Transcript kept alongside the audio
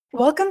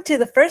Welcome to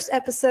the first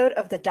episode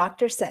of The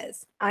Doctor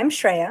Says. I'm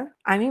Shreya.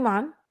 I'm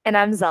Iman. And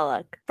I'm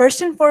Zalak.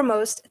 First and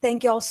foremost,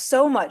 thank you all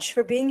so much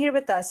for being here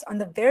with us on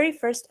the very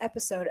first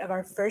episode of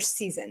our first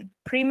season,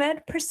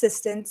 Pre-Med,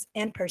 Persistence,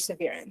 and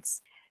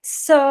Perseverance.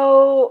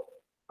 So,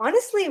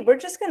 honestly, we're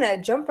just going to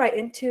jump right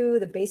into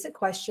the basic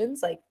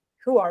questions like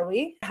who are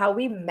we, how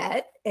we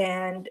met,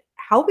 and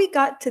how we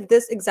got to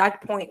this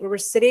exact point where we're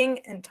sitting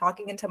and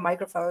talking into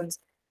microphones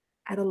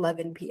at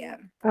 11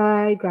 p.m.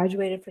 I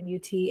graduated from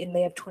UT in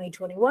May of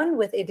 2021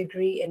 with a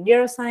degree in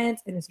neuroscience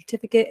and a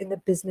certificate in the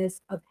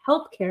business of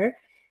healthcare.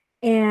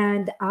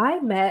 And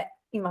I met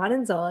Iman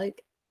and Zalak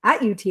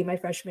at UT my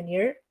freshman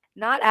year.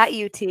 Not at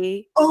UT.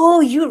 Oh,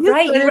 you're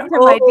right. You into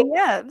my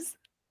DMs.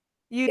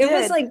 You it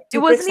did. was like it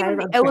wasn't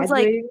even. It was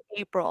like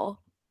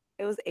April.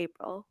 It was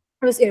April.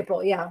 It was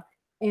April, yeah.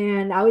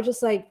 And I was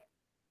just like,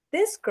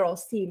 this girl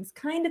seems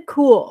kind of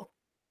cool.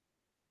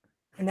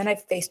 And then I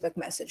Facebook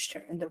messaged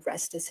her, and the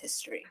rest is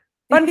history.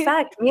 Fun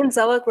fact, me and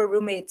Zalak were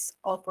roommates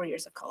all 4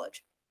 years of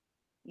college.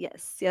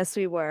 Yes,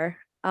 we were.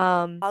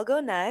 I'll go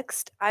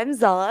next. I'm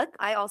Zalak.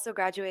 I also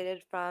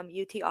graduated from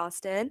UT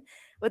Austin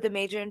with a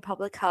major in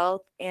public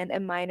health and a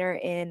minor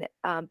in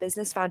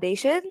business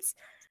foundations.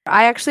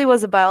 I actually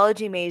was a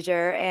biology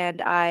major,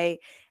 and I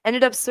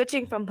ended up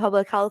switching from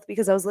public health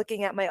because I was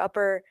looking at my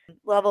upper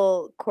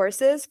level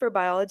courses for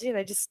biology, and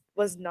I just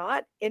was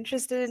not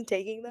interested in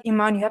taking them.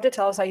 Iman, you have to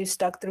tell us how you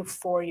stuck through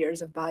 4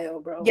 years of bio,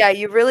 bro. Yeah,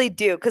 you really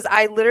do, because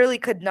I literally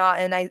could not,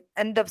 and I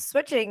ended up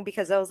switching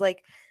because I was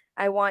like,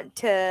 I want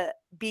to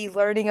be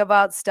learning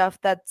about stuff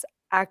that's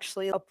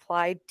actually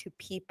applied to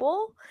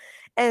people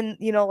and,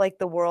 like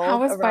the world.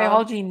 How is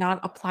biology not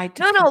applied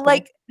to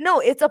people? No,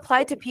 it's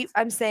applied to people.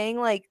 I'm saying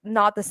like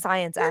not the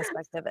science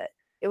aspect of it.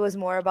 It was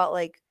more about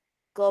like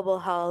global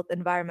health,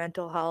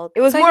 environmental health.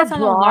 It was more broad.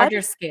 On a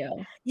larger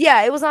scale.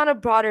 Yeah, it was on a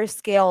broader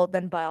scale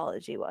than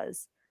biology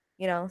was,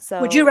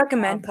 so. Would you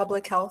recommend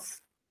public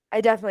health?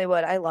 I definitely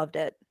would. I loved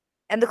it.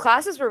 And the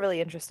classes were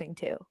really interesting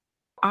too.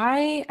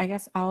 I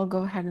guess I'll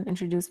go ahead and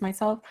introduce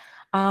myself.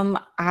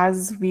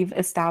 As we've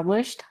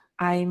established,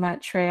 I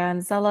met Shreya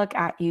and Zalak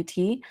at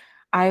UT.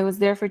 I was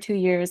there for 2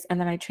 years, and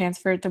then I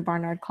transferred to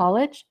Barnard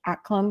College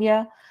at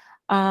Columbia.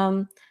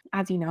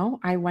 As you know,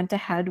 I went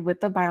ahead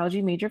with the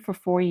biology major for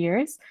 4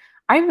 years.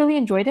 I really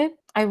enjoyed it.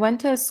 I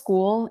went to a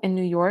school in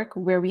New York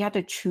where we had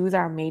to choose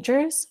our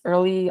majors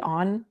early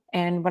on.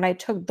 And when I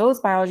took those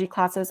biology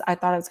classes, I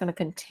thought I was going to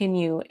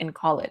continue in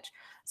college.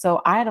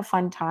 So I had a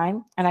fun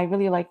time, and I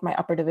really liked my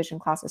upper division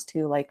classes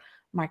too, like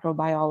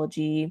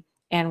microbiology,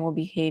 animal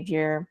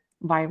behavior,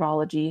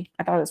 virology.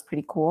 I thought it was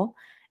pretty cool.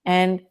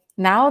 And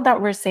now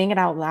that we're saying it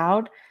out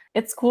loud,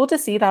 it's cool to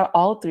see that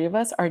all three of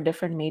us are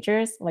different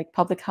majors, like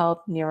public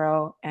health,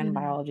 neuro, and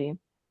biology.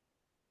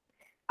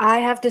 I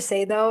have to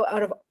say, though,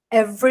 out of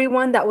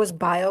everyone that was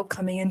bio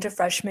coming into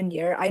freshman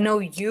year, I know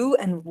you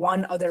and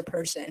one other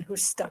person who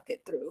stuck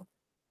it through.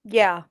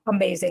 Yeah.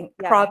 Amazing.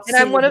 Yeah. Props. And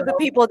I'm one of the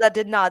people that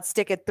did not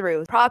stick it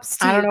through. Props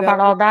to you. I don't know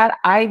about all that.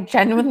 I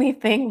genuinely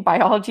think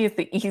biology is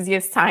the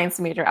easiest science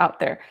major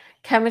out there.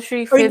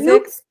 Chemistry,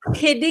 physics. Are you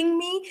kidding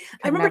me?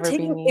 I remember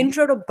taking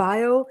intro to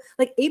bio,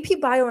 like AP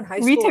bio in high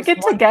school. We took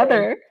it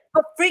together.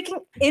 But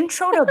freaking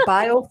intro to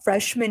bio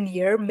freshman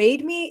year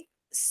made me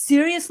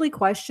seriously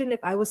question if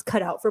I was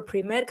cut out for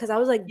pre-med, because I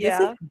was like, this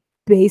is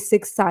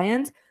basic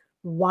science.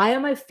 Why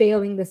am I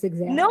failing this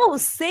exam? No,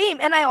 same.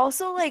 And I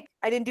also I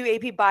didn't do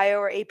AP Bio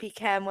or AP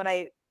Chem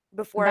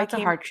before I came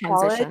a hard to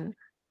college. transition.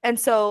 And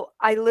so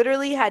I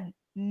literally had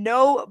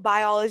no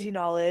biology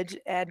knowledge,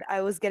 and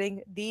I was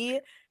getting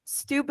the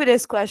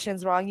stupidest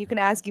questions wrong. You can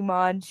ask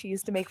Iman. She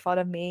used to make fun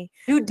of me.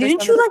 Dude,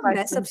 didn't you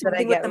mess up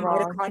something with the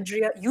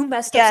mitochondria? You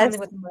messed up something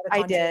with the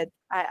mitochondria.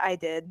 I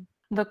did.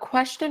 The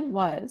question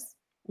was,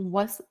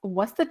 what's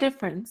the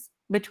difference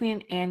between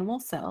an animal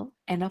cell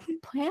and a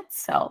plant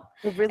cell?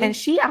 Really and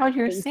she out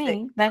here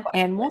saying that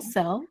animal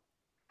cell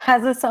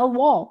has a cell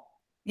wall.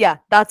 Yeah,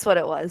 that's what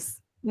it was.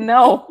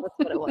 No. That's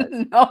what it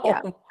was. No.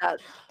 Yeah,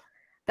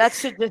 that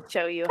should just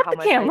show you how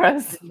much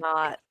cameras. I did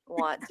not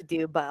want to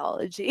do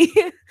biology.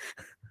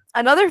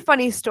 Another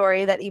funny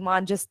story that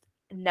Iman just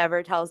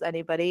never tells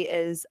anybody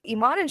is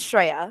Iman and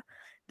Shreya.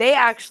 They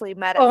actually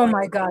met. Oh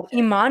my God.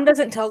 Iman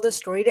doesn't tell the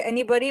story to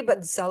anybody, but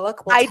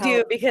Zalak will I tell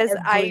do, because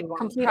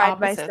everyone. I pride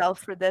myself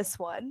for this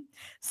one.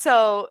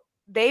 So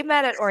they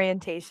met at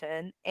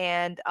orientation,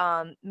 and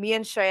me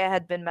and Shreya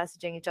had been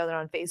messaging each other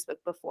on Facebook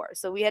before.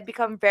 So we had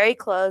become very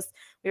close.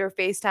 We were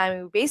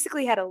FaceTiming. We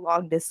basically had a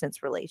long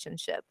distance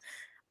relationship.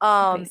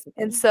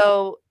 And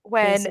so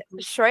when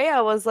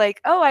Shreya was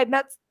like, oh, I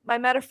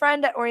met a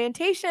friend at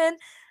orientation,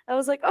 I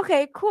was like,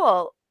 okay,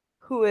 cool.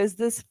 Who is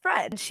this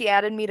friend? She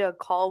added me to a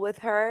call with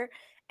her.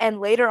 And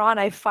later on,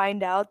 I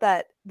find out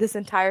that this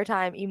entire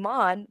time,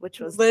 Iman, which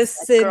was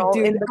girl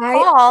dude, in the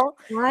call.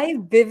 I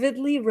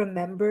vividly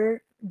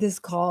remember this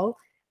call.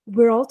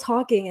 We're all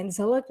talking, and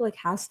Zalak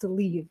has to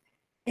leave.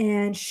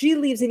 And she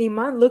leaves, and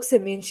Iman looks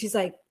at me, and she's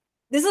like,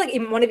 this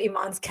is one of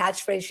Iman's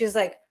catchphrases. She's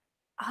like,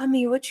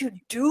 Ami, what you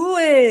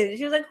doing?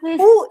 She was like,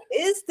 who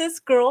is this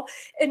girl?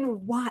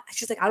 And why?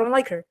 She's like, I don't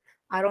like her.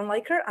 I don't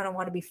like her. I don't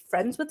want to be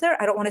friends with her.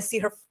 I don't want to see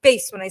her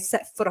face when I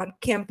set foot on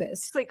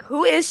campus. It's like,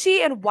 who is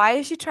she and why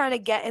is she trying to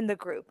get in the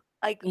group?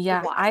 Like,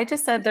 Yeah, why? I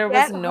just said there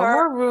was Get no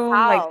her more room.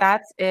 Like, out.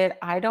 that's it.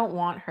 I don't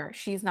want her.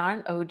 She's not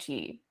an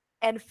OG.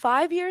 And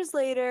 5 years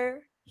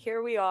later,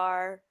 here we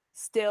are,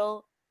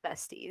 still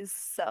besties.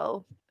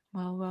 So,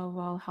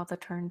 Well, how the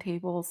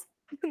turntables.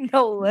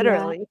 no, Yeah.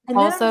 literally. And then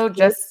I'm Also, scared-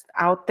 just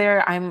out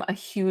there, I'm a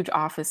huge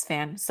Office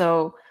fan.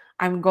 So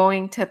I'm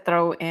going to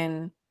throw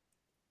in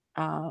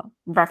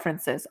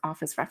references,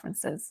 Office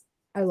references.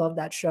 I love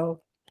that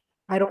show.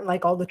 I don't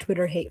like all the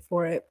Twitter hate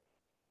for it.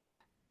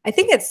 I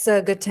think it's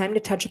a good time to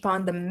touch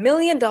upon the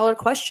 $1,000,000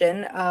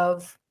 question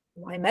of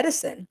why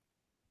medicine?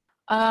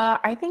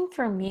 I think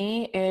for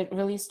me, it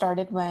really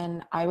started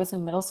when I was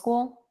in middle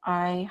school.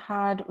 I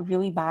had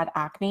really bad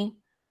acne.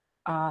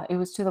 It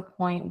was to the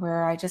point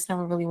where I just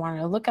never really wanted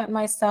to look at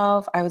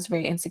myself. I was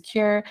very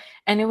insecure,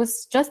 and it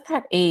was just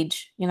that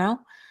age, you know?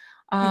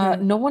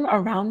 Mhm. No one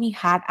around me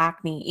had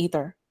acne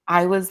either.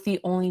 I was the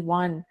only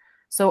one.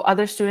 So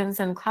other students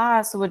in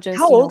class would How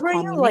just, old were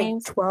call you? me Like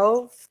names.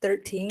 12,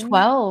 13?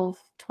 12,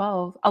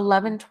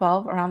 11,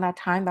 12, around that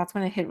time. That's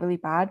when it hit really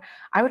bad.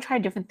 I would try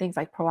different things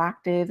like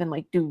proactive and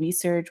like do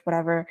research,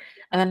 whatever.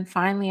 And then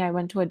finally, I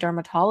went to a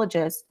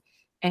dermatologist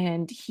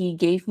and he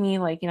gave me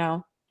like,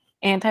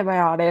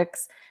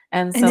 antibiotics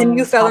and And then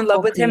you some fell in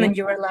love topical with him and cream.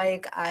 you were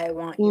like, I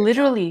want your job.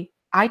 Literally,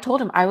 I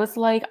told him, I was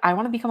like, I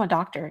want to become a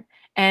doctor.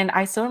 And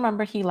I still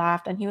remember he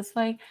laughed and he was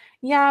like,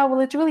 yeah, well,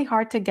 it's really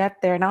hard to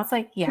get there. And I was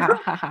like, yeah,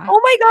 haha. Oh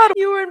my God,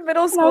 you were in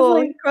middle And I was school.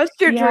 like, You crushed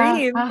your yeah,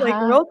 dreams like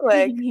haha. real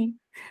quick.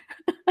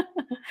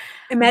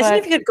 Imagine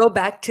if But you could go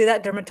back to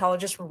that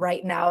dermatologist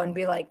right now and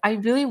be like, I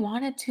really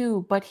wanted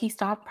to, but he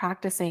stopped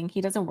practicing. He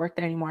doesn't work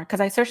there anymore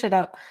because I searched it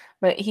up,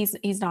 but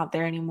he's not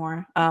there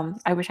anymore.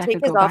 I wish I Take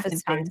could his go back office in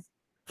space. time.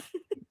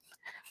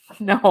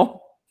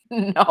 No,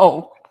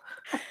 no.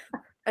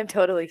 I'm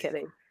totally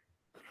kidding.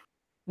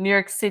 New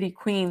York City,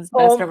 Queens, oh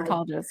best my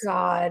dermatologist.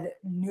 God,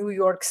 New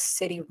York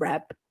City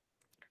rep.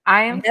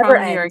 I am Never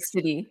from New York ends.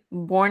 City,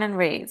 born and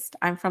raised.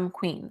 I'm from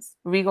Queens,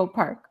 Regal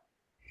Park.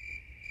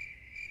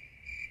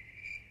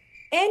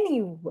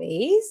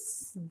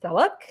 Anyways,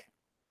 Zeluk,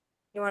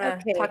 you want to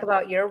Okay. talk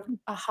about your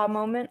aha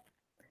moment?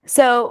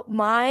 So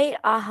my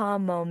aha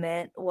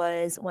moment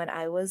was when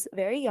I was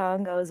very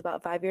young. I was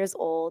about 5 years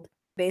old.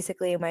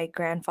 Basically, my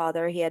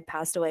grandfather, he had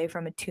passed away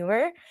from a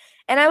tumor.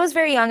 And I was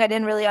very young. I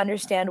didn't really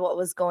understand what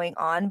was going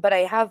on, but I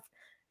have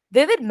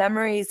vivid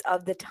memories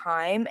of the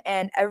time.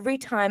 And every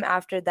time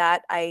after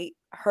that, I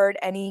heard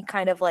any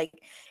kind of like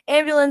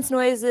ambulance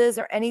noises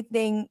or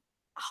anything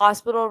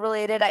hospital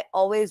related, I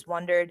always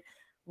wondered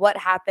what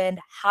happened,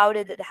 how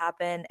did it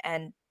happen,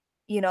 and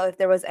if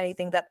there was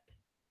anything that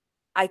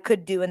I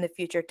could do in the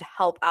future to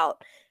help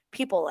out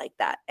people like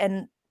that.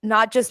 And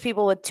not just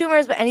people with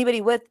tumors, but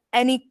anybody with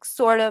any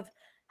sort of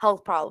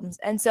health problems.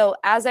 And so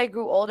as I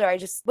grew older, I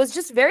just was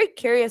just very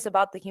curious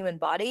about the human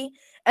body.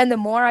 And the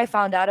more I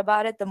found out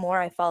about it, the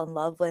more I fell in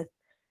love with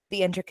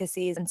the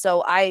intricacies. And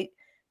so I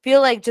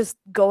feel like just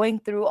going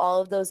through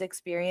all of those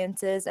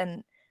experiences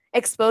and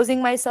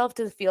exposing myself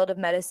to the field of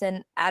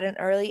medicine at an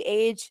early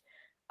age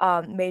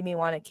made me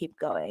want to keep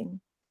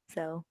going.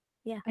 So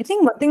yeah. I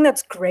think one thing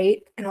that's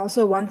great, and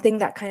also one thing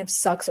that kind of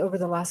sucks over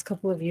the last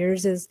couple of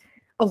years, is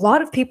a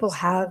lot of people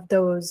have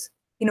those,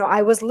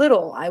 I was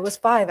little, I was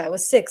 5, I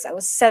was 6, I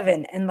was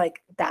 7, and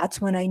like that's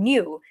when I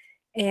knew.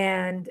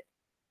 And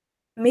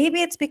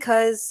maybe it's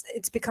because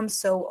it's become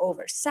so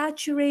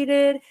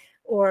oversaturated,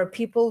 or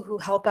people who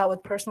help out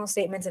with personal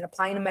statements and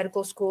applying to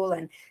medical school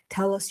and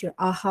tell us your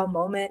aha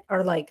moment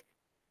are like,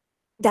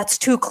 that's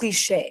too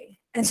cliche.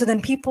 And so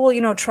then people,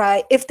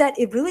 try, if that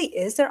it really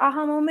is their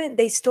aha moment,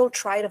 they still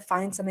try to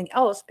find something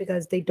else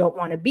because they don't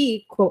want to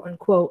be quote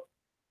unquote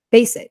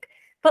basic.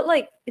 But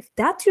like, if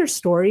that's your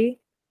story,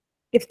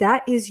 if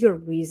that is your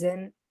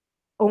reason,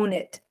 own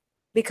it.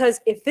 Because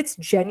if it's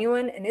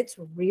genuine and it's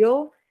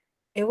real,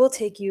 it will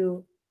take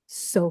you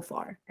so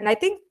far. And I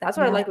think that's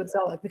what I Yeah. like with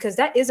Zelda, because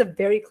that is a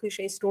very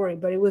cliche story,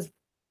 but it was,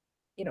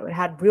 it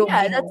had real Yeah,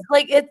 meaning. that's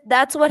like it.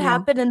 That's what Yeah.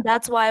 happened, and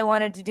that's why I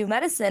wanted to do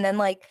medicine. And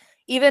like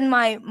even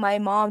my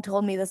mom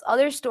told me this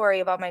other story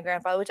about my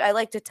grandfather, which I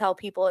like to tell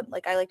people. And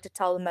like I like to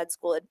tell the med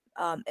school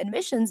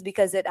admissions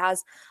because it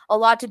has a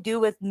lot to do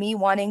with me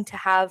wanting to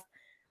have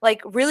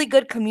like really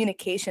good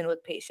communication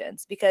with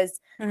patients. Because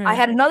I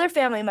had another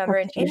family member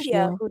in That's huge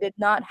India deal. who did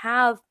not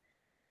have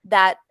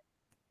that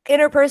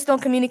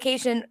interpersonal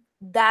communication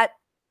that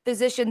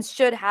physicians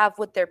should have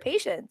with their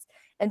patients.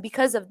 And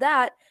because of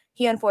that,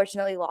 he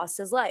unfortunately lost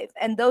his life.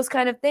 And those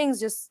kind of things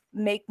just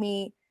make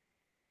me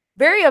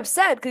very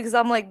upset because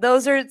I'm like,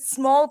 those are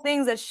small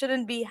things that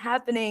shouldn't be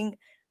happening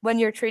when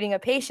you're treating a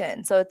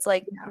patient. So it's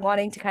like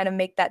wanting to kind of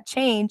make that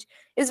change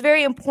is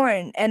very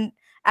important. And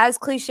as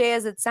cliche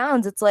as it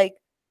sounds, it's like,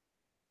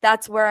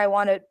 that's where I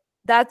want to,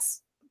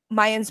 that's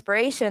my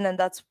inspiration. And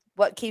that's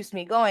what keeps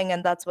me going.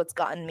 And that's what's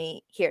gotten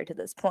me here to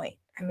this point.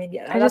 I mean,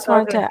 yeah, I that's just what I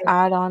was wanted gonna to say.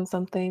 add on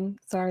something.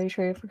 Sorry,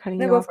 Shreya, for cutting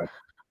No, you go off. for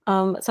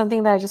it.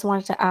 Something that I just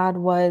wanted to add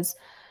was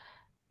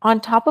On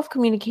top of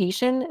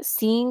communication,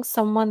 seeing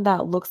someone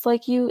that looks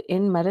like you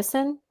in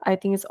medicine, I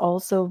think is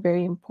also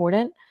very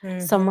important.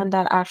 Mm-hmm. Someone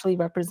that actually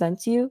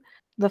represents you.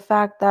 The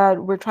fact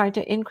that we're trying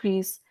to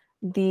increase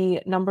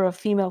the number of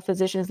female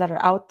physicians that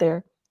are out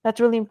there, that's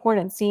really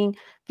important. Seeing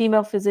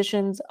female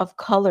physicians of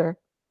color,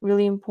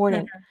 really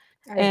important.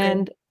 I agree.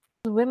 And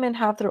women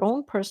have their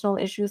own personal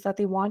issues that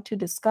they want to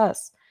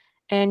discuss.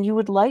 And you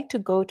would like to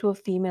go to a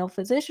female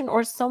physician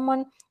or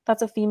someone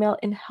that's a female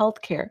in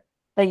healthcare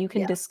that you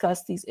can Yeah.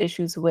 discuss these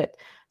issues with.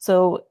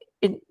 So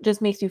it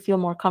just makes you feel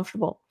more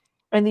comfortable.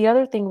 And the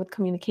other thing with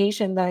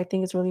communication that I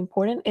think is really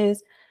important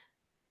is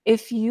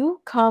if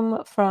you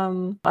come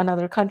from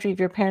another country, if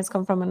your parents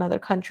come from another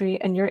country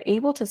and you're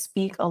able to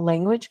speak a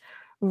language,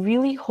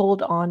 really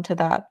hold on to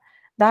that.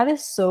 That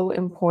is so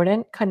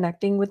important,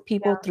 connecting with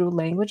people Yeah. through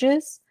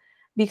languages,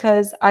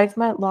 because I've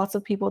met lots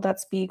of people that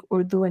speak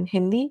Urdu and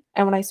Hindi,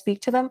 and when I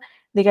speak to them,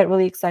 they get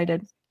really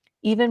excited.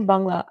 Even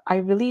Bangla,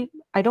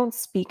 I don't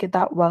speak it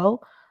that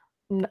well.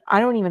 I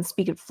don't even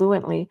speak it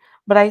fluently,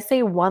 but I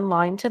say one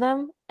line to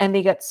them and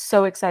they get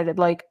so excited.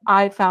 Like,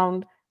 I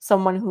found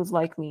someone who's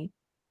like me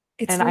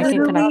It's and I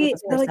can connect with literally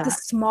this like the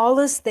person.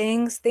 smallest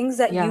things, things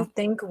that Yeah. you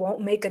think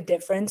won't make a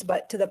difference,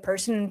 but to the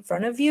person in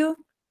front of you,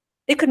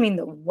 it could mean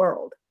the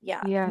world.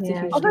 Yeah. Yeah, it's a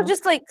Yeah. huge Also, deal.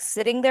 just like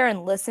sitting there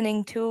and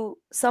listening to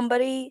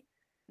somebody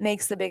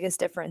makes the biggest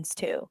difference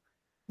too.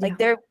 Yeah. Like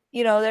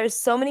there's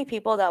so many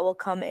people that will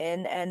come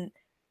in and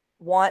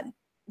want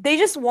they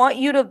just want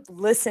you to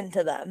listen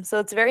to them. So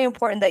it's very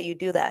important that you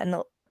do that.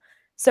 And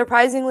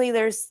surprisingly,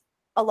 there's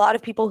a lot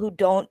of people who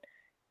don't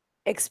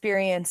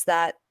experience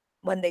that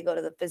when they go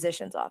to the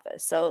physician's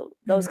office. So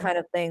those Mhm. kind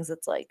of things,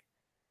 it's like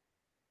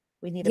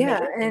we need to make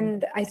Yeah, it known.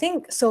 and I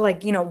think so,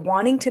 like,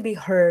 wanting to be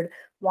heard,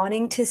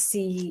 wanting to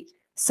see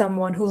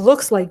someone who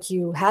looks like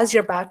you, has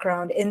your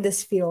background in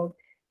this field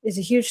is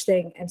a huge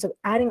thing. And so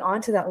adding on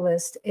to that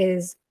list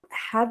is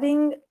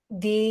having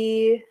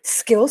the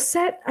skill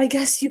set, I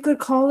guess you could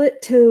call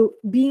it, to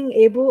being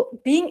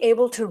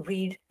able to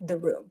read the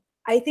room.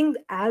 I think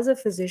as a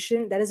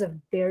physician, that is a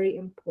very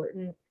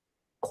important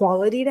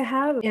quality to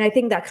have. And I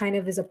think that kind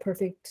of is a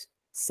perfect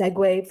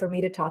segue for me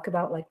to talk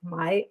about like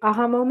my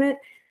aha moment.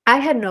 I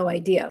had no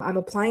idea. I'm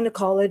applying to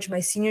college my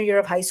senior year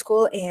of high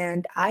school,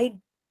 and I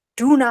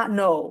do not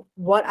know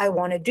what I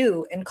want to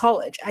do in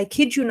college. I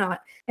kid you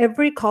not.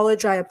 Every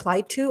college I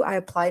applied to, I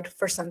applied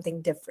for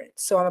something different.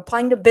 So I'm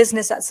applying to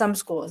business at some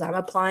schools. I'm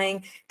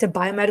applying to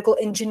biomedical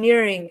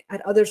engineering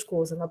at other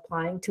schools. I'm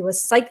applying to a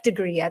psych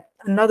degree at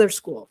another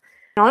school.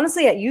 And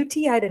honestly, at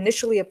UT, I'd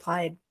initially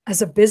applied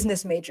as a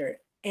business major.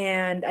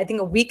 And I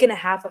think a week and a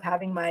half of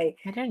having my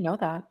I didn't know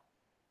that.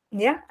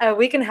 yeah, a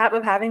week and a half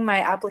of having my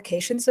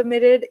application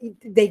submitted,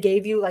 they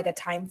gave you like a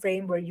time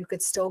frame where you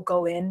could still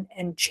go in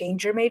and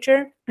change your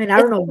major. And I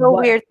It's don't know so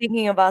what weird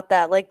thinking about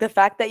that. Like the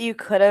fact that you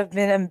could have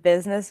been a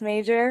business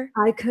major.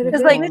 I could have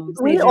Because been a like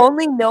business we major.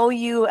 only know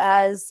you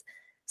as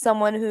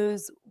someone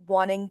who's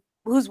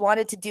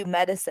wanted to do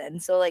medicine.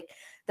 So like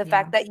the Yeah.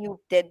 fact that you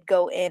did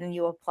go in and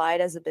you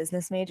applied as a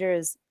business major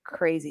is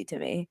crazy to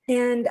me.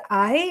 And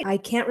I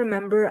can't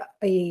remember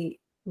a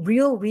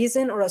real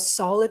reason or a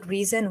solid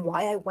reason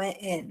why I went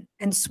in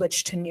and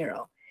switched to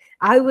neuro.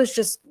 I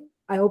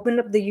opened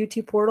up the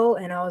UT portal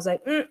and I was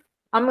like,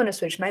 I'm going to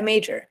switch my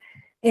major.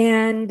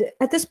 And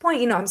at this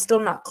point, I'm still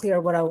not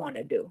clear what I want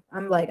to do.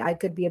 I'm like, I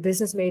could be a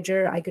business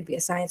major, I could be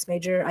a science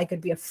major, I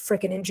could be a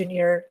freaking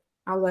engineer.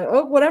 I was like,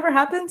 oh, whatever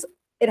happens,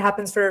 it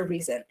happens for a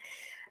reason.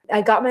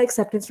 I got my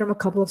acceptance from a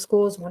couple of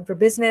schools, one for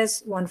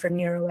business, one for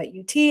neuro at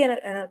UT,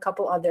 and a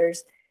couple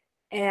others.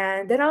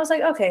 And then I was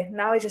like, okay,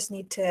 now I just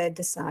need to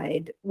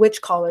decide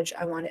which college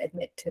I want to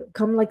admit to.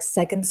 Come like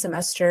second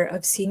semester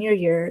of senior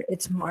year,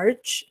 it's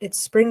March, it's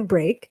spring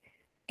break,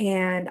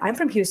 and I'm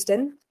from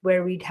Houston,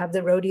 where we'd have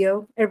the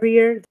rodeo every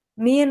year.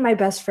 Me and my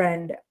best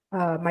friend,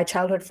 my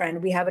childhood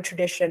friend, we have a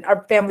tradition.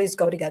 Our families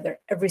go together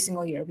every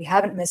single year. We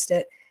haven't missed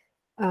it,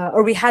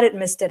 or we hadn't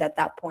missed it at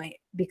that point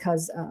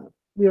because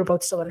we were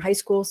both still in high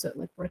school, so it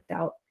like worked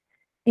out.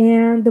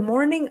 And the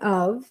morning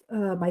of,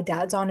 my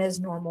dad's on his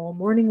normal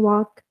morning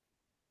walk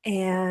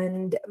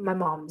and my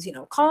mom's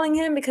calling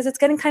him because it's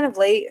getting kind of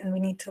late and we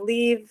need to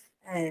leave,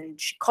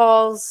 and she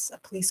calls, a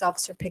police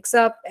officer picks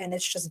up, and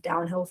it's just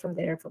downhill from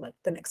there for like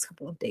the next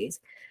couple of days.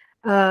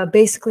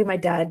 Basically my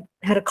dad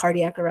had a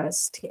cardiac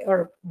arrest,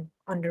 or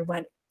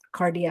underwent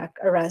cardiac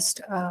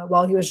arrest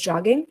while he was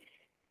jogging,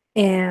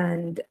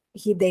 and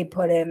they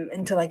put him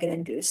into like an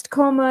induced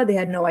coma. They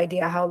had no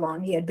idea how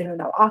long he had been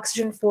without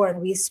oxygen for, and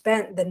we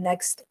spent the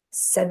next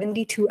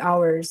 72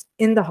 hours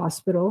in the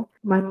hospital.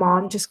 My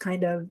mom just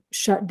kind of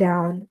shut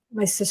down.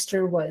 My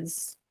sister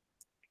was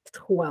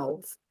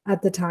 12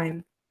 at the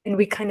time, and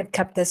we kind of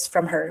kept this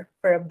from her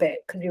for a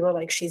bit because we were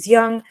like, she's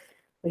young.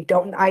 We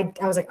don't I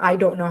was like, I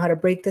don't know how to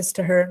break this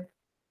to her.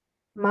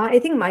 I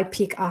think my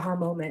peak aha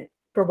moment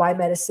for why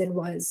medicine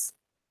was,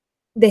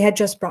 they had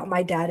just brought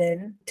my dad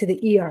in to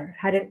the ER,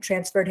 hadn't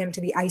transferred him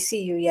to the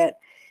ICU yet.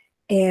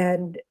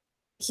 And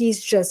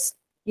he's just,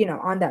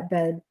 on that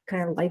bed,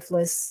 kind of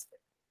lifeless.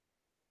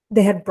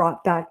 They had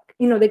brought back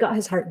they got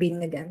his heart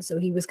beating again. So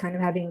he was kind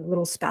of having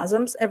little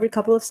spasms every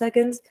couple of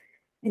seconds.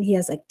 And he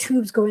has like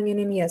tubes going in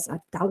him. He has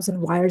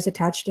 1,000 wires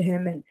attached to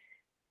him. And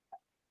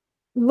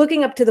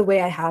looking up to the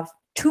way I have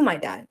to my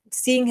dad,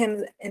 seeing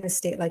him in a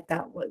state like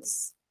that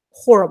was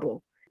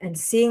horrible. And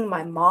seeing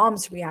my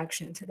mom's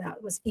reaction to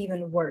that was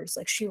even worse.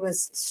 Like she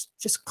was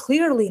just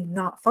clearly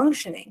not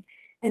functioning.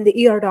 And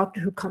the ER doctor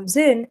who comes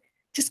in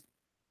just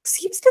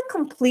seems to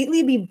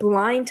completely be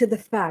blind to the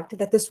fact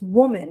that this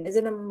woman is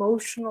an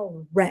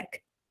emotional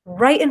wreck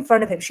right in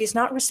front of him. She's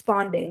not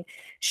responding.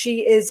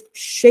 She is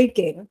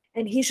shaking.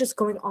 And he's just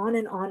going on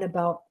and on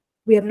about,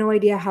 we have no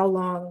idea how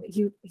long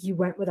he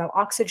went without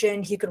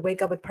oxygen. He could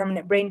wake up with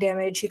permanent brain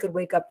damage. He could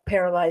wake up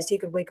paralyzed. He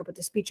could wake up with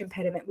a speech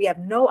impediment. We have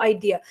no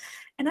idea.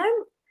 And I'm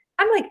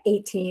like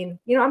 18,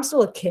 I'm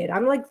still a kid.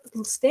 I'm like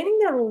standing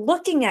there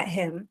looking at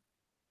him,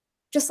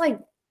 just like,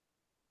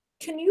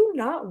 can you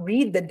not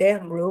read the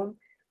damn room?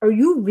 Are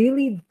you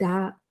really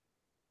that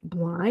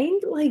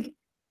blind? Like,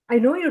 I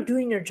know you're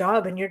doing your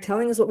job and you're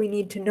telling us what we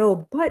need to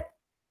know, but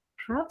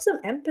have some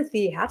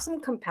empathy, have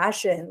some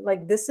compassion.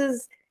 Like, this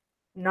is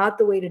not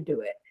the way to do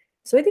it.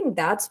 So I think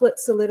that's what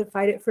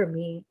solidified it for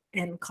me,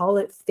 and call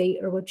it fate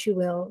or what you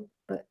will.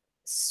 But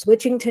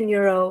switching to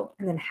neuro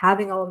and then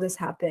having all of this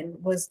happen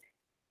was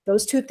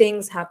those two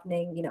things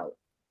happening,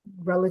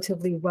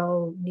 relatively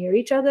well near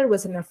each other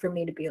was enough for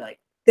me to be like,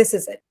 this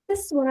is it.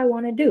 This is what I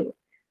want to do.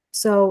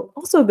 So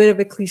also a bit of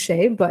a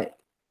cliche, but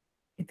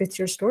if it's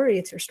your story,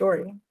 it's your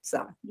story.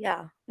 So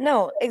yeah,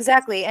 no,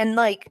 exactly. And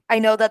like, I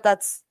know that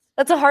that's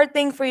a hard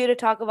thing for you to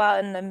talk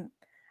about, and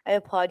I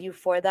applaud you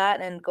for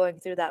that. And going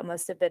through that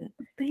must have been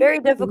very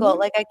difficult.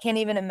 Like, I can't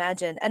even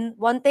imagine. And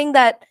one thing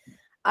that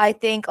I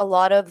think a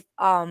lot of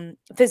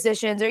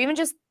physicians, or even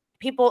just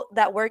people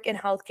that work in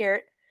healthcare,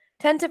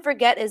 tend to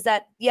forget is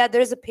that, yeah,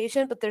 there's a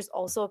patient, but there's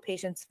also a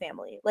patient's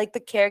family. Like, the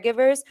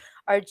caregivers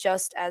are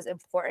just as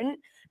important,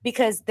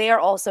 because they are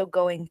also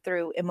going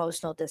through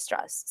emotional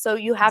distress. So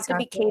you have to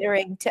be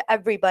catering to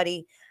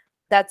everybody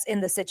that's in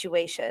the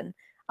situation.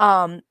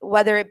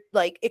 Whether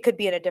it could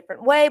be in a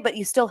different way, but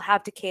you still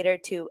have to cater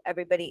to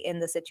everybody in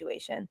the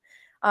situation.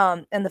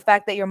 And the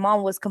fact that your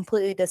mom was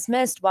completely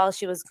dismissed while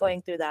she was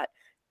going through that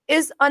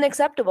is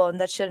unacceptable,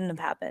 and that shouldn't have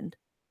happened.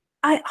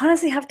 I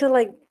honestly have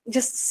to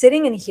just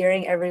sitting and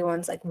hearing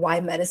everyone's why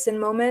medicine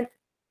moment.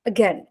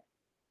 Again,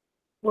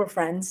 we're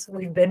friends.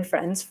 We've been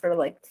friends for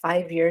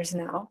 5 years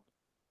now.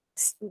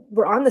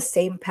 We're on the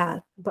same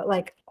path, but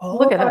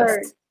all of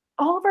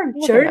our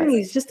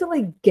journeys just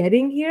to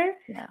getting here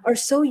are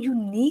so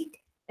unique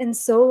and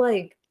so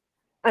I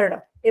don't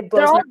know.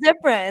 They're all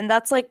different, and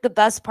that's the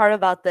best part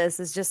about this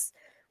is just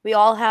we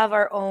all have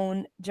our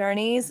own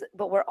journeys,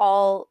 but we're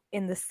all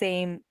in the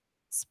same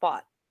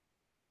spot.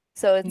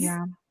 So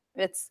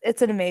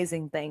it's an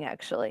amazing thing,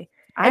 actually.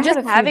 I just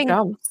had a few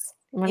jumps.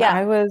 When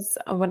I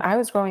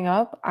was growing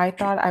up, I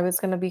thought I was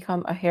going to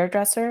become a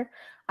hairdresser.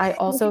 I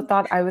also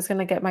thought I was going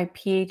to get my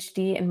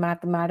PhD in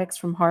mathematics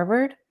from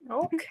Harvard.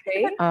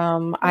 Okay.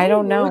 I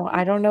don't know.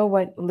 I don't know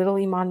what little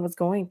Iman was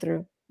going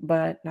through,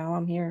 but now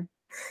I'm here.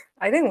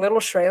 I think little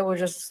Shreya was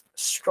just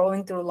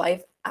strolling through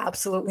life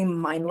absolutely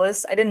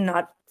mindless. I did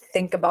not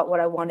think about what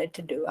I wanted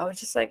to do. I was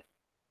just like,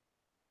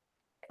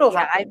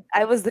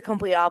 I was the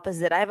complete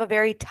opposite. I have a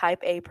very type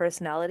A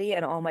personality,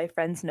 and all my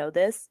friends know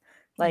this.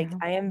 I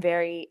am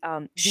very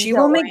she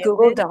will make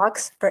Google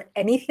Docs for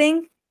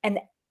anything and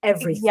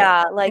everything.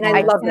 Yeah,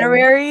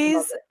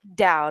 itineraries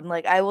down.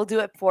 I will do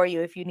it for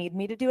you if you need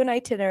me to do an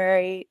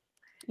itinerary.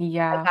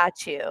 Yeah, I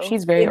got you.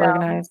 She's very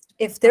organized.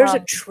 If there's a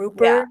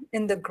trooper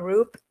in the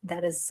group,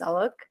 that is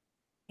Zeluk,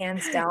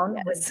 hands down,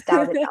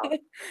 without a doubt.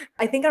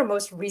 I think our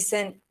most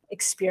recent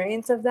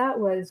experience of that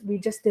was we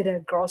just did a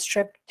girls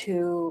trip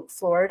to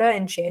Florida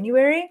in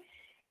January,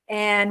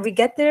 and we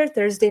get there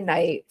Thursday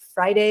night.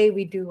 Friday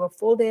we do a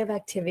full day of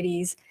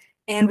activities,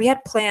 and we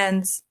had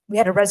plans. We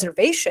had a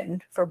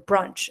reservation for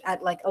brunch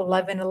at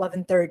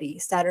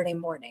 11:30 Saturday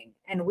morning,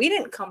 and we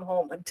didn't come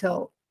home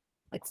until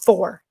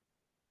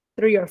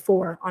 3 or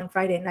 4 on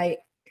Friday night.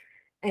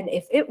 And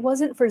if it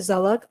wasn't for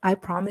Zeluk, I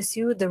promise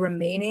you the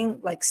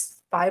remaining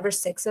 5 or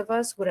 6 of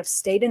us would have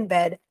stayed in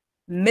bed,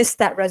 missed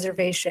that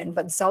reservation.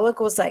 But Zeluk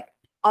was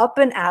up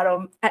and at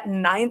 'em at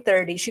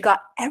 9:30. She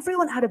got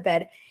everyone out of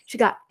bed. She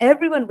got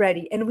everyone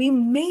ready, and we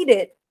made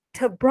it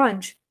to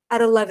brunch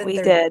at 11:30.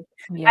 We did.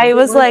 Yeah. I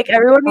was like,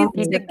 everyone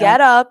needs to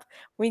get up.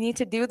 We need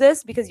to do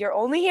this because you're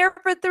only here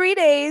for 3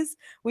 days.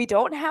 We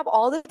don't have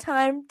all the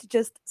time to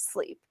just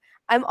sleep.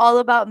 I'm all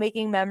about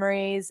making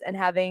memories and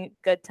having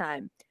good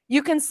time.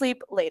 You can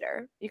sleep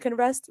later. You can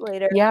rest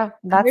later. Yeah,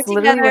 that's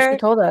literally what she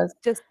told us.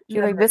 She's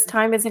like, this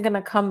time isn't going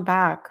to come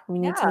back. We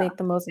need to make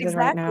the most of it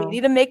right now. You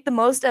need to make the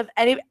most of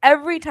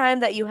every time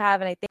that you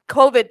have. And I think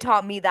COVID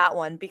taught me that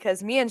one,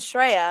 because me and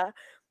Shreya,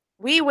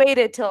 we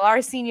waited till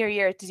our senior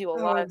year to do a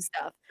lot of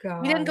stuff.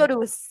 God. We didn't go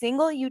to a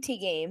single UT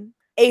game.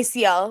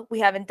 ACL, we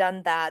haven't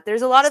done that.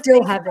 There's a lot of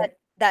things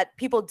that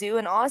people do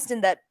in Austin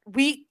that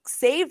we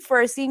saved for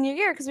our senior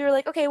year, because we were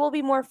like, okay, we'll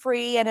be more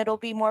free and it'll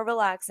be more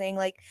relaxing,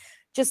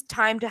 just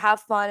time to have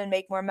fun and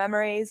make more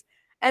memories.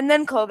 And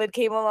then COVID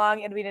came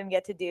along and we didn't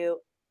get to do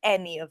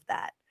any of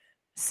that.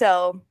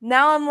 So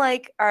now I'm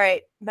like, all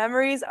right,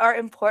 memories are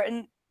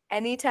important.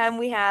 Anytime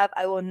we have,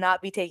 I will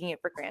not be taking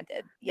it for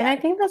granted. And I Yeah.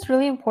 think that's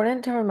really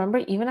important to remember,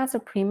 even as a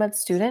pre-med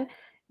student,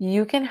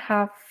 you can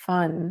have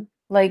fun.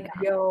 Like,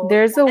 Yo,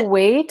 there's a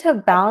way to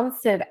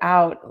balance it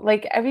out.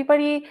 Like,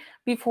 everybody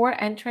before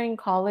entering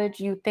college,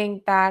 you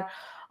think that,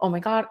 oh my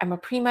God, I'm a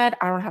pre-med.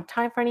 I don't have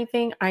time for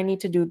anything. I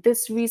need to do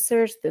this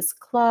research, this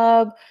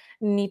club,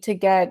 need to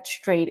get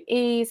straight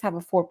A's, have a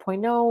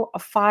 4.0, a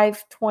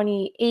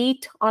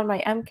 528 on my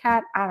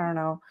MCAT. I don't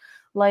know.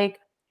 Like,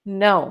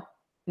 no,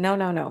 no,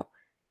 no, no.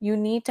 You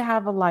need to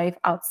have a life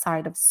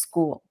outside of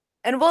school.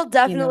 And we'll know?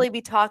 definitely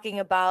be talking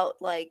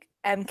about like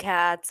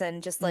MCATs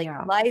and just like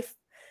Yeah. life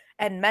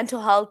and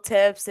mental health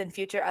tips in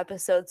future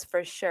episodes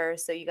for sure.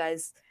 So you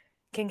guys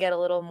can get a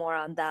little more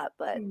on that.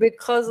 But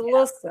because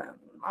listen,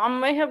 I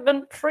may have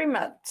been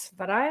pre-med,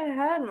 but I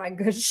had my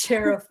good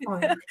share of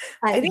fun.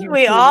 I at think UT.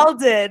 we all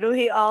did.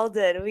 We all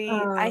did.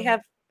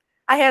 Um,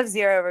 I have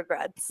zero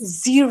regrets.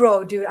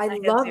 Zero, dude. I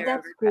have loved zero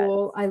that regrets.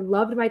 school. I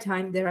loved my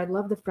time there. I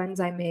love the friends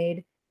I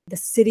made. The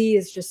city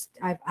is just,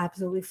 I've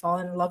absolutely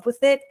fallen in love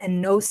with it.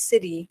 And no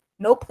city,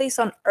 no place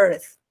on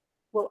earth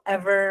will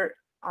ever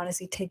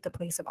honestly take the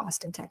place of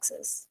Austin,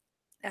 Texas.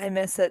 I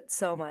miss it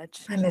so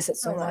much. I miss it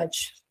so So much.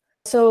 much.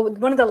 So,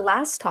 one of the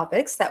last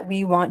topics that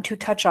we want to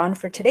touch on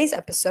for today's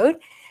episode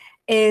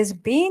is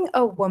being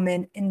a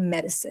woman in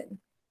medicine.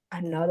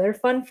 Another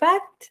fun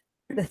fact,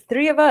 the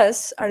three of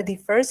us are the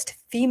first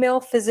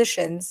female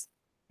physicians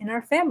in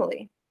our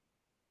family.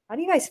 How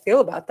do you guys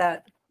feel about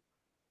that?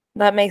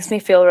 That makes me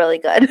feel really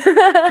good.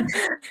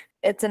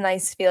 It's a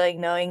nice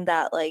feeling knowing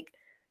that like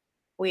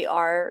we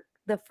are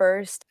the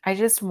first. I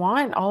just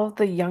want all of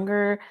the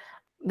younger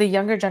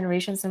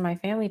generations in my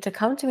family to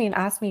come to me and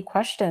ask me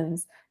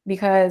questions,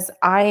 because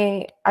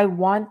I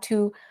want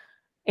to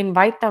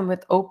invite them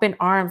with open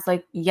arms,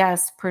 like,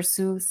 yes,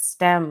 pursue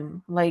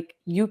STEM. Like,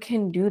 you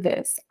can do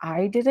this.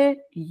 I did it.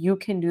 You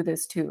can do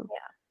this too.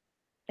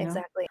 Yeah,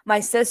 exactly. My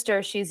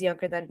sister, she's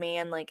younger than me,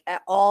 and like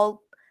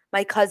all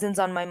my cousins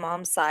on my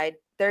mom's side,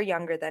 they're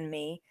younger than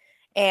me.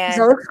 And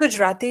Zalak's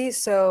Gujarati,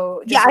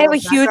 so yeah, I have a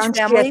huge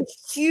family.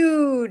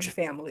 Huge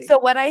family. So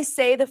when I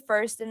say the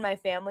first in my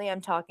family,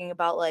 I'm talking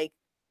about like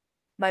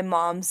my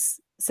mom's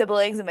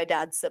siblings and my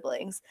dad's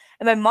siblings.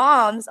 And on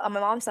my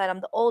mom's side, I'm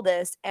the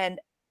oldest, and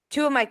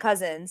two of my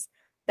cousins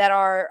that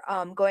are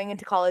going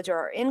into college or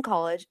are in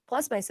college,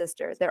 plus my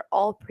sister, they're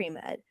all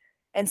pre-med.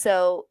 And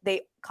so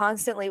they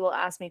constantly will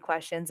ask me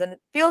questions, and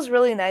it feels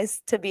really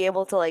nice to be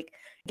able to like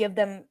give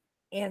them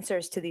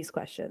answers to these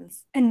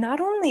questions. And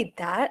not only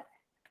that,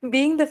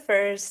 being the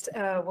first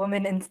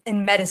woman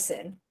in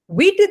medicine,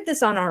 we did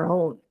this on our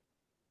own.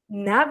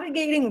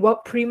 Navigating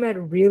what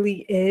pre-med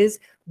really is,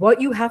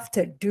 what you have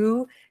to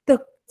do, the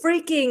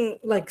freaking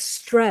like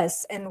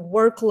stress and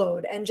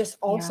workload, and just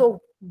also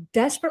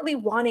desperately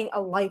wanting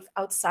a life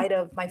outside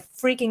of my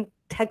freaking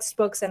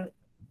textbooks and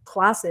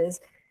classes.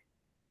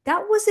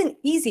 That wasn't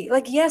easy.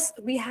 Like, yes,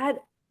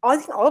 I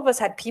think all of us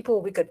had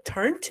people we could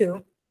turn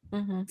to,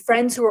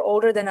 friends who were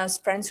older than us,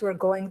 friends who were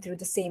going through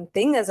the same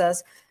thing as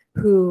us,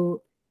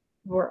 who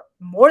were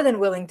more than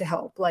willing to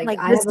help. Like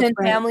distant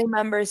family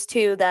members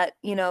too that,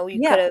 you know, you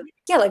could have.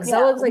 Yeah, like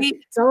Zelak's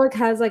Zelak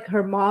has like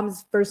her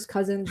mom's first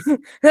cousins.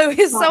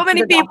 There's so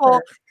many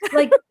people.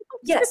 Like,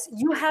 yes,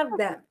 you have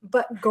them,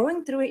 but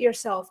going through it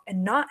yourself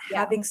and not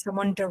having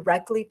someone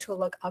directly to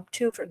look up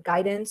to for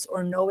guidance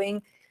or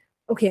knowing,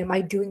 okay, am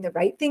I doing the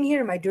right thing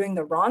here? Am I doing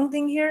the wrong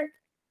thing here?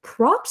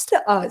 Props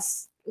to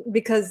us,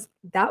 because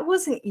that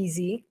wasn't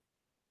easy.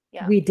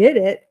 Yeah. We did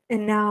it.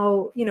 And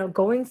now, you know,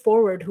 going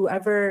forward,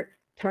 whoever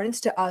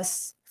turns to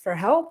us for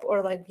help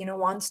or like, you know,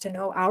 wants to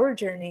know our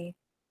journey,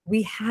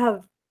 we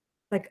have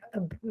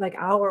like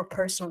our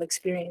personal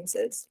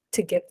experiences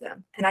to give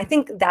them. And I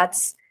think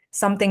that's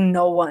something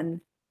no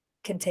one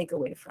can take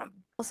away from.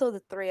 Also,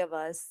 the three of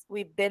us,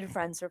 we've been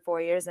friends for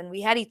 4 years, and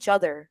we had each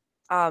other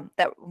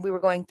that we were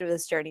going through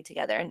this journey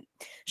together. And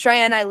Shreya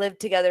and I lived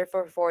together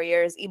for 4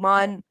 years.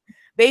 Iman,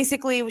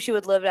 basically, she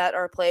would live at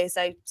our place.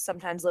 I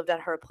sometimes lived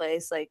at her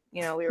place. Like,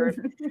 you know, we were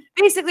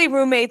basically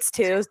roommates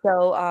too.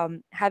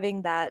 So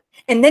having that.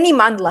 And then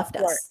Iman left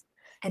us.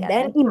 And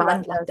then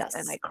Iman left us.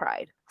 And I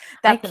cried.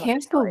 I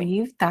can't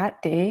believe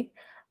that day,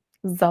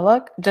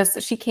 Zalak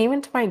she came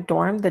into my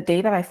dorm the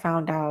day that I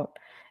found out.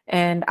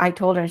 And I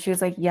told her, and she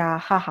was like, yeah,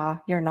 haha,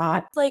 you're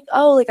not. It's like,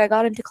 oh, like I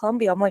got into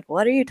Columbia. I'm like,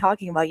 what are you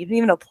talking about? You didn't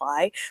even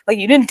apply. Like,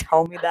 you didn't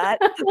tell me that.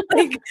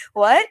 Like,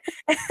 what?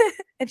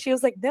 And she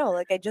was like, no,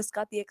 like I just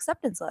got the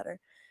acceptance letter.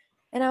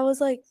 And I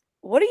was like,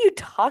 what are you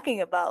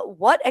talking about?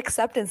 What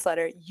acceptance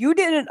letter? You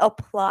didn't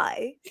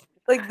apply.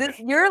 Like this,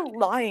 you're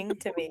lying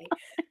to me.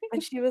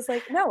 And she was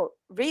like, no,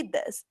 read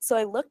this. So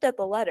I looked at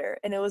the letter,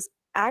 and it was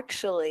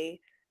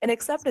actually an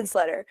acceptance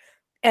letter.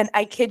 And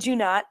I kid you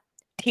not,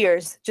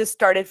 tears just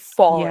started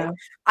falling.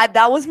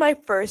 That was my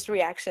first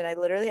reaction. I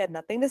literally had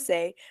nothing to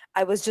say.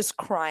 I was just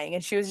crying,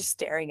 and she was just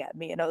staring at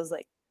me, and I was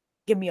like,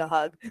 give me a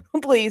hug,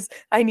 please.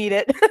 I need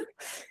it.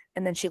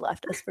 And then she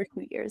left us for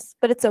 2 years,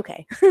 but it's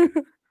okay.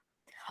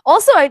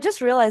 Also, I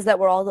just realized that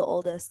we're all the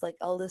oldest, like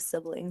eldest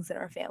siblings in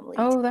our family.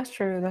 Oh, that's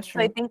true. That's So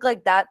I true. think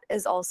like that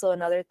is also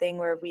another thing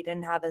where we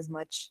didn't have as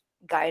much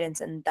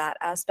guidance in that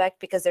aspect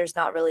because there's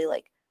not really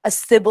like a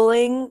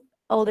sibling,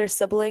 older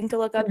sibling to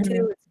look up to.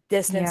 Mhm.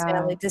 It's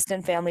Yeah.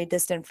 distant family,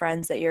 distant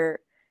friends that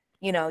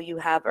you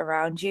have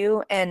around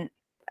you. And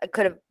I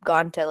could have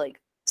gone to like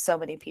so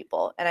many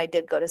people and I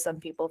did go to some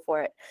people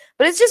for it.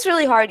 But it's just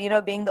really hard,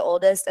 being the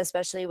oldest,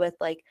 especially with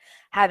like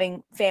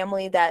having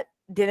family that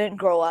didn't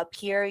grow up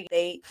here.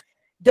 They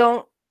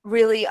don't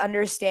really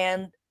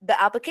understand the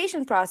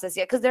application process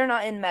yet because they're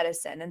not in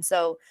medicine. And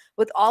so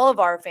with all of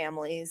our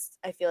families,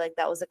 I feel like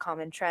that was a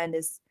common trend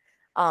is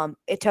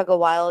it took a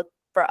while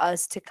for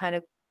us to kind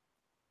of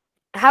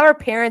have our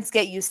parents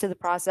get used to the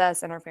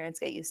process and our parents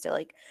get used to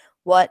like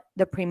what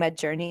the pre-med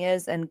journey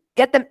is and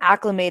get them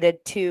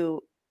acclimated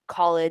to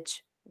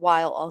college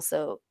while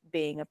also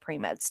being a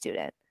pre-med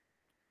student.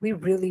 We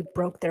really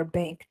broke their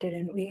bank,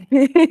 didn't we?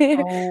 we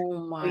Oh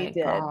my did.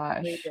 We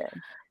gosh.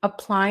 did.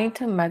 Applying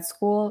to med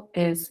school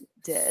We is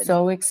did.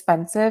 so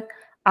expensive.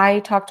 I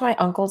talk to my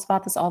uncles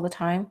about this all the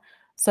time.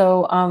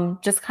 So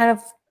just kind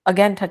of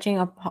again touching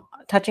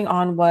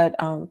on what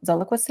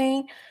Zalak was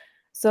saying.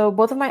 So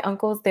both of my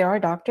uncles, they are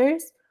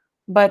doctors,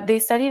 but they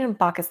studied in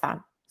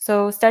Pakistan.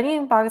 So studying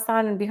in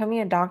Pakistan and becoming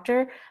a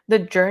doctor, the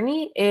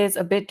journey is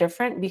a bit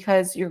different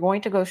because you're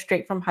going to go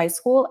straight from high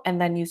school and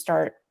then you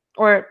start,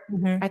 or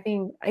Mhm. I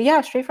think,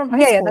 yeah, straight from high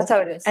Yeah, that's school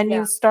how it is. and Yeah.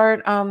 you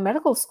start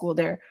medical school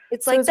there.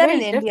 It's So like it's that in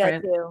very India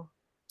different. too.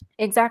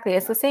 Exactly.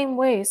 It's the same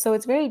way. So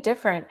it's very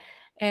different.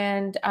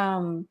 And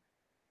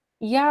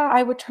yeah,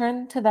 I would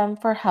turn to them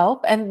for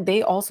help, and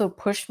they also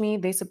pushed me.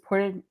 They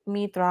supported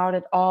me throughout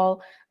it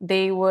all.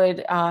 They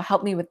would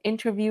help me with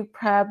interview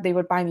prep. They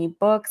would buy me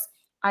books.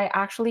 I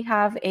actually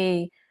have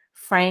a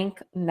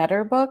Frank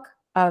Netter book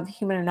of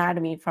human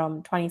anatomy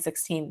from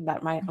 2016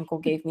 that my uncle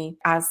gave me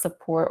as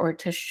support or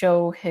to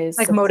show his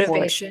Like support.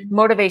 motivation.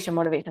 Motivation,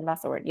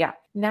 that's the word. Yeah.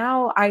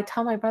 Now I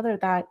tell my brother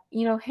that,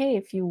 hey,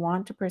 if you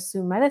want to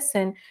pursue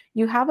medicine,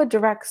 you have a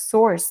direct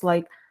source.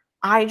 Like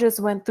I just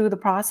went through the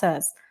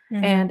process.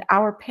 Mhm. And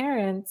our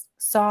parents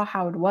saw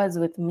how it was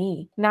with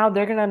me. Now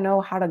they're going to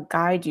know how to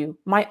guide you.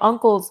 My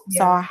uncles Yeah.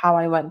 saw how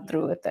I went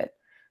through with it.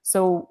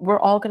 So we're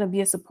all going to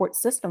be a support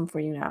system for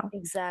you now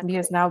Exactly.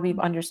 because now we've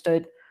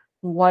understood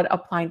what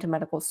applying to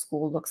medical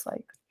school looks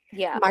like.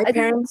 Yeah. My I think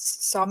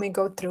parents saw me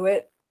go through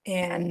it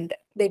and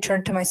they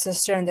turned to my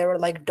sister and they were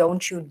like,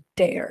 "Don't you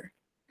dare.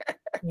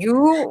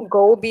 You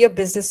go be a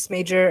business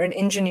major, an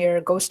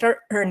engineer, go start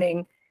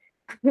earning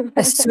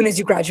as soon as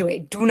you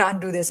graduate. Do not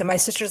do this." And my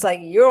sister's like,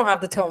 "You don't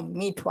have to tell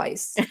me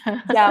twice."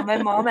 yeah,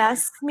 my mom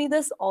asks me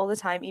this all the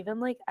time, even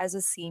like as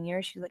a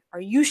senior. She's like,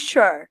 "Are you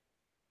sure?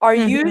 Are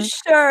you Mhm.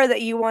 sure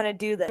that you want to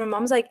do this?" My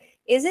mom's like,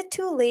 "Is it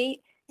too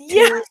late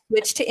Yeah. to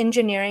switch to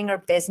engineering or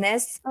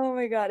business?" Oh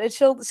my god. And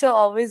she'll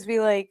always be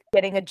like,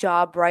 getting a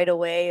job right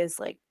away is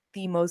like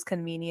the most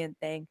convenient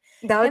thing.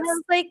 And I That's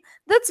was like,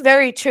 that's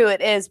very true,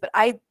 it is, but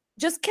I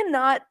just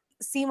cannot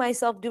see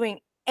myself doing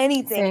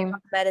anything Same.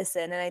 about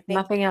medicine. And I think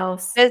Nothing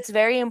else. it's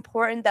very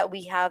important that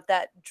we have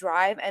that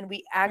drive and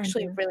we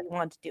actually Mhm. really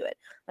want to do it.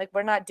 Like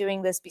we're not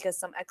doing this because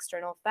some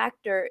external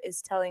factor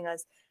is telling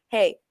us,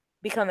 "Hey,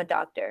 become a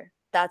doctor.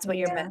 That's what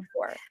you're Yeah. meant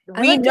for."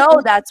 I We like to know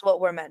think that's what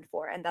we're meant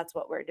for and that's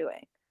what we're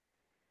doing.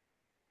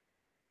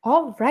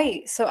 all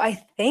right. So I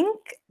think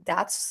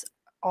that's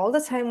all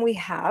the time we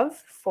have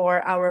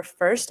for our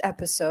first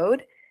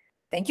episode.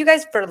 Thank you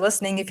guys for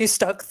listening if you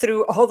stuck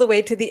through all the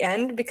way to the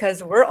end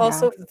because we're Yeah.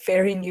 also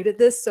very new to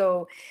this.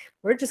 So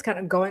we're just kind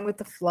of going with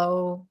the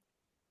flow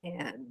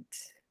and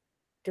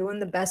doing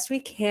the best we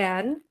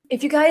can.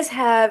 If you guys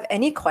have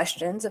any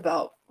questions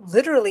about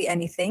literally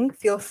anything,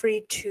 feel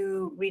free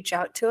to reach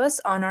out to us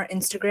on our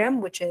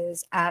Instagram, which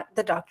is at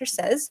the doctor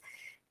says,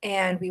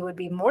 and we would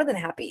be more than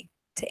happy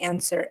to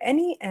answer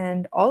any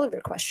and all of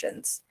your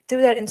questions.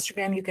 Through that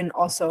Instagram, you can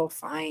also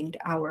find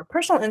our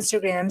personal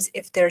Instagrams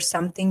if there's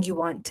something you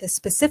want to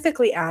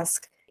specifically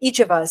ask each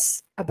of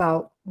us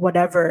about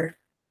whatever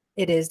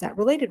it is that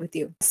related with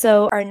you.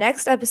 So, our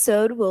next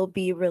episode will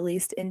be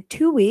released in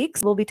 2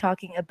 weeks. We'll be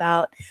talking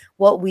about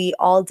what we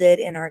all did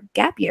in our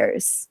gap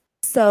years.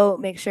 So,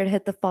 make sure to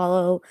hit the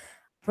follow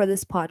for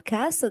this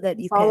podcast so that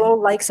you Follow,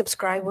 can. like,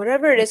 subscribe,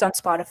 whatever it is on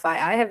Spotify.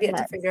 I have yet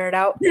to Yes. figure it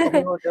out, but we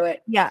will do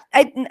it. Yeah,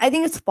 I think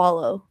it's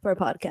follow for a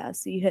podcast.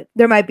 So you hit.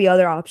 There might be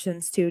other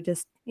options too.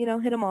 Just hit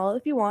them all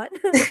if you want.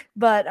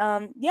 But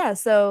yeah.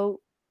 So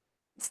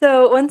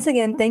So, once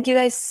again, thank you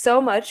guys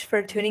so much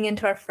for tuning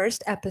into our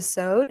first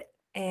episode,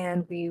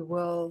 and we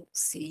will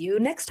see you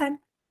next time.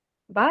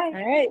 Bye.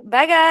 all right,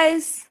 bye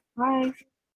guys. Bye.